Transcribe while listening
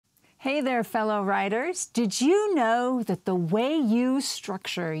Hey there, fellow writers. Did you know that the way you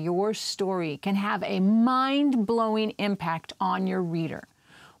structure your story can have a mind-blowing impact on your reader?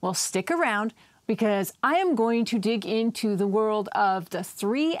 Well, stick around because I am going to dig into the world of the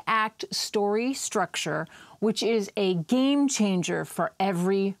three-act story structure, which is a game changer for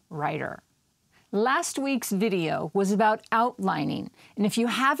every writer. Last week's video was about outlining, and if you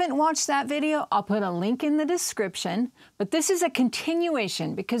haven't watched that video, I'll put a link in the description. But this is a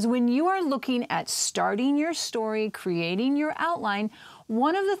continuation because when you are looking at starting your story, creating your outline,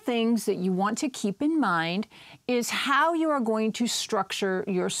 one of the things that you want to keep in mind is how you are going to structure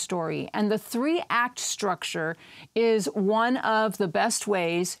your story. And the three-act structure is one of the best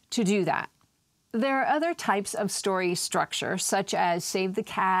ways to do that. There are other types of story structure, such as Save the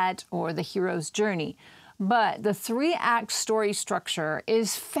Cat or The Hero's Journey, but the three-act story structure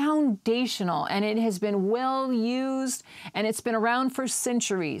is foundational and it has been well used and it's been around for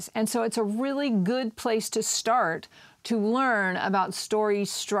centuries. And so it's a really good place to start to learn about story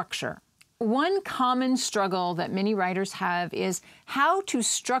structure. One common struggle that many writers have is how to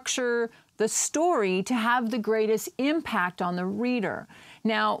structure the story to have the greatest impact on the reader.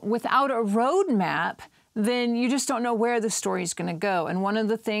 Now, without a roadmap, then you just don't know where the story is going to go. And one of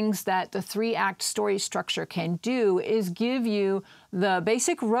the things that the three-act story structure can do is give you the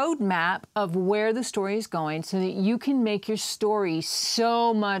basic roadmap of where the story is going so that you can make your story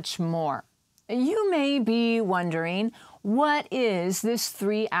so much more. You may be wondering, what is this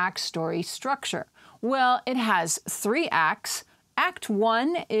three-act story structure? Well, it has three acts. Act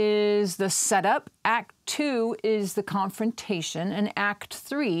 1 is the setup, Act 2 is the confrontation, and Act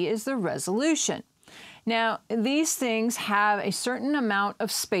 3 is the resolution. Now, these things have a certain amount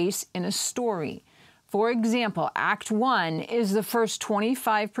of space in a story. For example, Act 1 is the first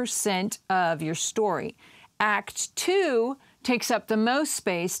 25% of your story. Act 2 takes up the most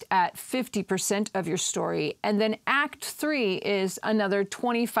space at 50% of your story, and then Act 3 is another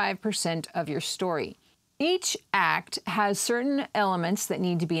 25% of your story. Each act has certain elements that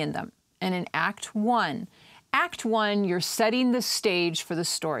need to be in them. And in Act 1, you're setting the stage for the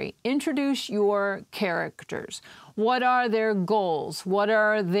story. Introduce your characters. What are their goals? What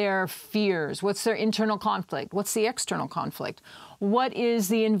are their fears? What's their internal conflict? What's the external conflict? What is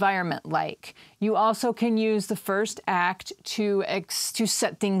the environment like? You also can use the first act to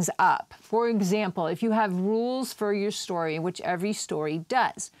set things up. For example, if you have rules for your story, which every story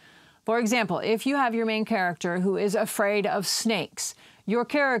does. For example, if you have your main character who is afraid of snakes, your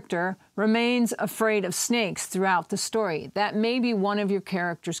character remains afraid of snakes throughout the story. That may be one of your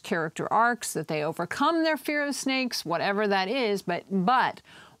character's character arcs, that they overcome their fear of snakes, whatever that is, but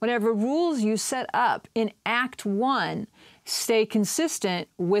whatever rules you set up in Act 1 stay consistent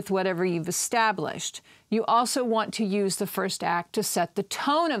with whatever you've established. You also want to use the first act to set the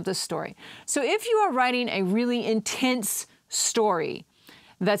tone of the story. So if you are writing a really intense story,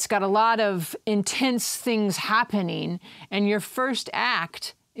 that's got a lot of intense things happening, and your first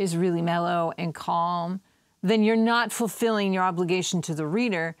act is really mellow and calm, then you're not fulfilling your obligation to the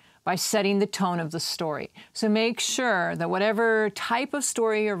reader by setting the tone of the story. So make sure that whatever type of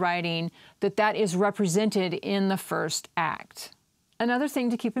story you're writing, that is represented in the first act. Another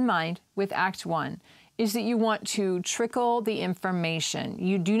thing to keep in mind with Act 1 is that you want to trickle the information.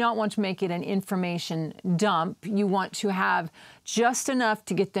 You do not want to make it an information dump. You want to have just enough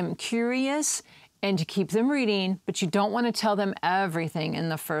to get them curious and to keep them reading, but you don't want to tell them everything in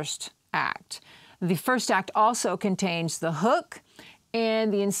the first act. The first act also contains the hook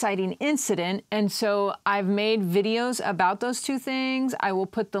and the inciting incident, and so I've made videos about those two things. I will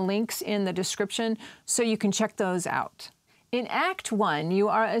put the links in the description so you can check those out. In Act 1, you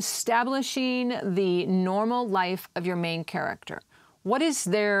are establishing the normal life of your main character. What is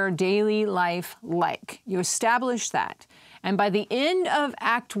their daily life like? You establish that. And by the end of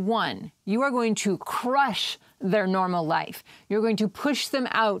Act 1, you are going to crush their normal life. You're going to push them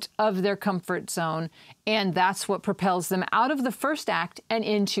out of their comfort zone, and that's what propels them out of the first act and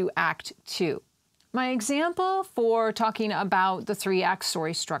into Act 2. My example for talking about the three-act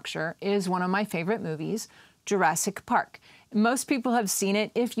story structure is one of my favorite movies, Jurassic Park. Most people have seen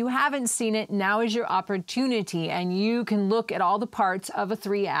it. If you haven't seen it, now is your opportunity, and you can look at all the parts of a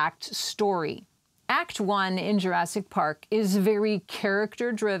three-act story. Act 1 in Jurassic Park is very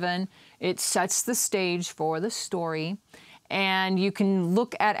character-driven. It sets the stage for the story, and you can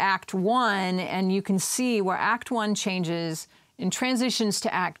look at Act 1 and you can see where Act 1 changes and transitions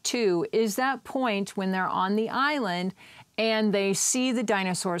to Act 2 is that point when they're on the island and they see the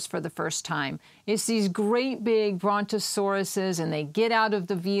dinosaurs for the first time. It's these great big brontosauruses, and they get out of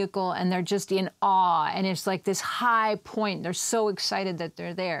the vehicle and they're just in awe, and it's like this high point. They're so excited that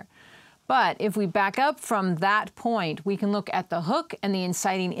they're there. But if we back up from that point, we can look at the hook and the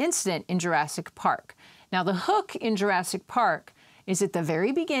inciting incident in Jurassic Park. Now, the hook in Jurassic Park is at the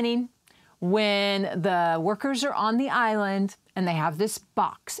very beginning when the workers are on the island and they have this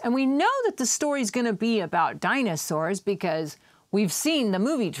box. And we know that the story's going to be about dinosaurs because we've seen the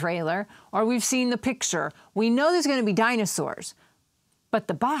movie trailer or we've seen the picture. We know there's going to be dinosaurs. But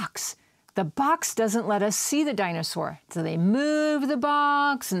the box doesn't let us see the dinosaur. So they move the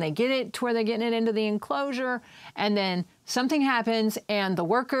box and they get it to where they're getting it into the enclosure, and then something happens and the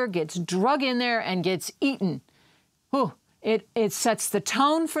worker gets drug in there and gets eaten. Whew. It sets the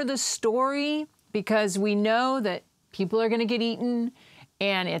tone for the story because we know that people are going to get eaten,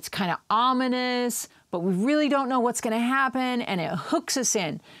 and it's kind of ominous, but we really don't know what's going to happen, and it hooks us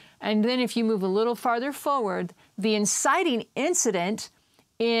in. And then if you move a little farther forward, the inciting incident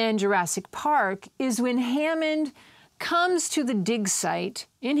in Jurassic Park is when Hammond comes to the dig site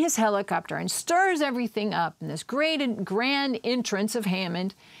in his helicopter and stirs everything up in this great and grand entrance of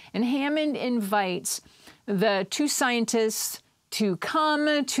Hammond. And Hammond invites the two scientists to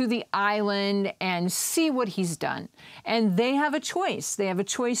come to the island and see what he's done. And they have a choice. They have a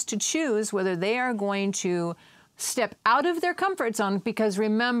choice to choose whether they are going to step out of their comfort zone, because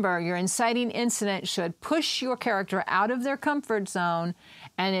remember, your inciting incident should push your character out of their comfort zone,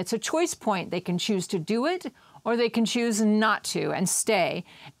 and it's a choice point. They can choose to do it, or they can choose not to and stay.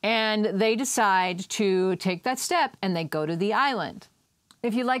 And they decide to take that step, and they go to the island.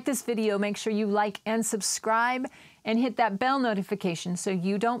 If you like this video, make sure you like and subscribe, and hit that bell notification so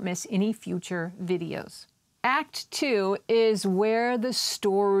you don't miss any future videos. Act 2 is where the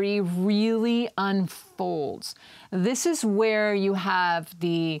story really unfolds. This is where you have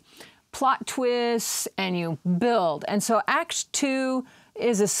the plot twists and you build. And so Act 2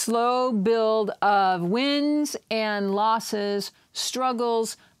 is a slow build of wins and losses,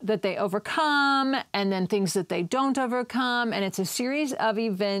 struggles that they overcome, and then things that they don't overcome. And it's a series of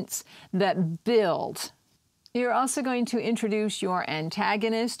events that build. You're also going to introduce your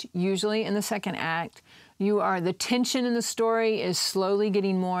antagonist, usually in the second act. The tension in the story is slowly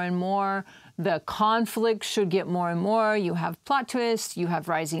getting more and more. The conflict should get more and more. You have plot twists, you have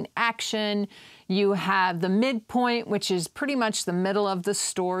rising action, you have the midpoint, which is pretty much the middle of the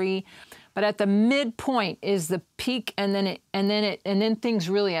story. But at the midpoint is the peak, and then things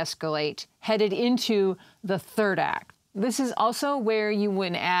really escalate, headed into the third act. This is also where you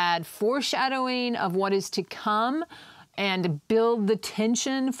would add foreshadowing of what is to come and build the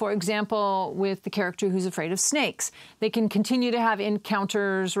tension. For example, with the character who's afraid of snakes, they can continue to have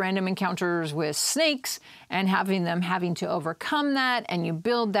encounters, random encounters with snakes, and having to overcome that, and you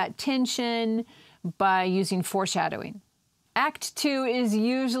build that tension by using foreshadowing. Act 2 is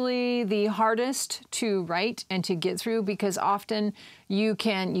usually the hardest to write and to get through, because often you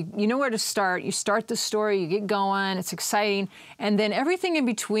know where to start. You start the story, you get going, it's exciting, and then everything in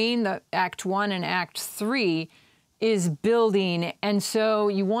between the Act 1 and Act 3 is building. And so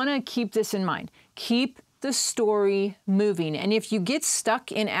you want to keep this in mind. Keep the story moving. And if you get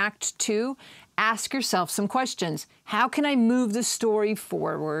stuck in Act 2, ask yourself some questions. How can I move the story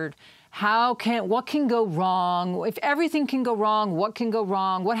forward? What can go wrong? If everything can go wrong, what can go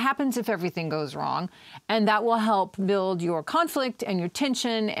wrong? What happens if everything goes wrong? And that will help build your conflict and your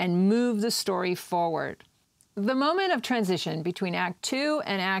tension and move the story forward. The moment of transition between Act 2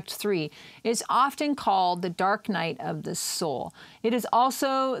 and Act 3 is often called the dark night of the soul. It is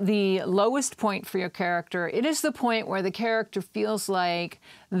also the lowest point for your character. It is the point where the character feels like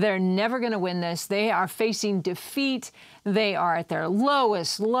they're never going to win this. They are facing defeat. They are at their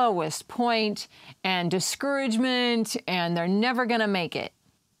lowest point and discouragement, and they're never going to make it.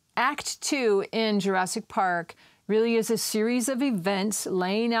 Act 2 in Jurassic Park really is a series of events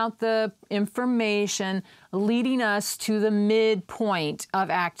laying out the information, leading us to the midpoint of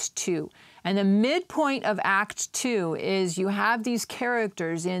Act 2. And the midpoint of Act 2 is you have these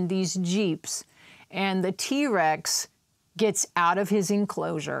characters in these jeeps, and the T-Rex gets out of his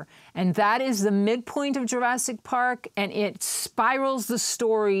enclosure. And that is the midpoint of Jurassic Park, and it spirals the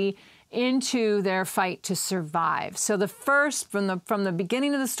story into their fight to survive. So the first, from the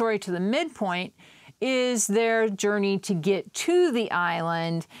beginning of the story to the midpoint, is their journey to get to the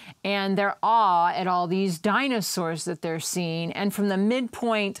island and their awe at all these dinosaurs that they're seeing. And from the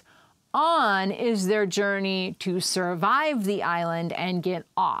midpoint on is their journey to survive the island and get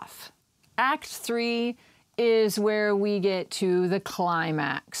off. Act 3 is where we get to the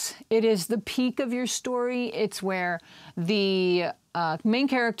climax. It is the peak of your story. It's where the main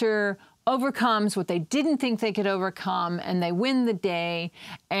character overcomes what they didn't think they could overcome, and they win the day,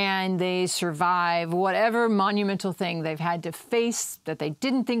 and they survive whatever monumental thing they've had to face that they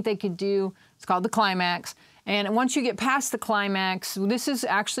didn't think they could do. It's called the climax. And once you get past the climax, this is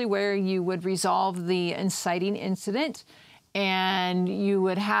actually where you would resolve the inciting incident, and you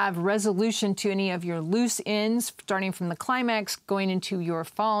would have resolution to any of your loose ends, starting from the climax, going into your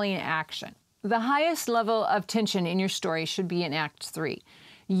falling action. The highest level of tension in your story should be in Act 3.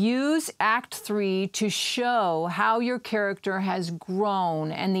 Use Act 3 to show how your character has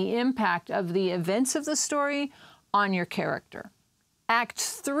grown and the impact of the events of the story on your character. Act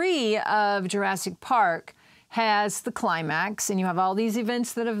 3 of Jurassic Park has the climax, and you have all these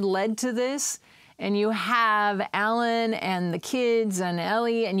events that have led to this, and you have Alan and the kids and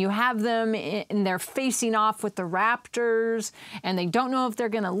Ellie, and you have them, and they're facing off with the raptors, and they don't know if they're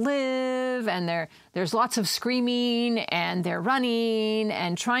gonna live, and there's lots of screaming, and they're running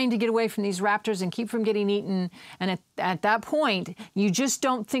and trying to get away from these raptors and keep from getting eaten. And at that point, you just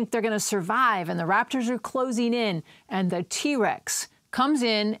don't think they're gonna survive, and the raptors are closing in, and the T-Rex comes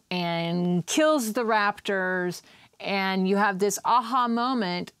in and kills the raptors, and you have this aha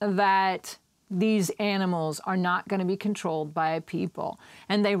moment that these animals are not going to be controlled by people,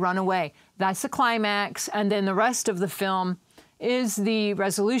 and they run away. That's the climax, and then the rest of the film is the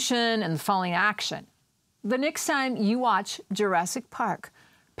resolution and the falling action. The next time you watch Jurassic Park,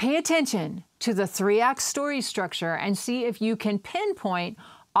 pay attention to the 3-act story structure and see if you can pinpoint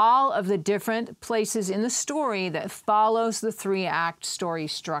all of the different places in the story that follows the 3-act story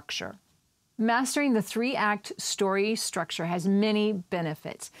structure. Mastering the 3-act story structure has many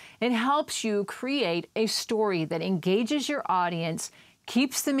benefits. It helps you create a story that engages your audience,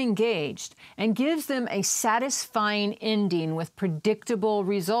 keeps them engaged, and gives them a satisfying ending with predictable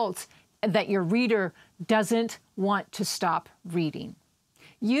results that your reader doesn't want to stop reading.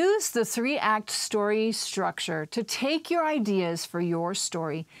 Use the 3-act story structure to take your ideas for your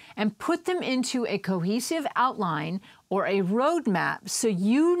story and put them into a cohesive outline or a roadmap so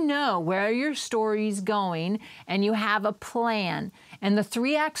you know where your story's going and you have a plan. And the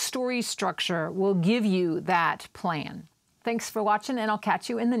 3-act story structure will give you that plan. Thanks for watching, and I'll catch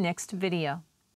you in the next video.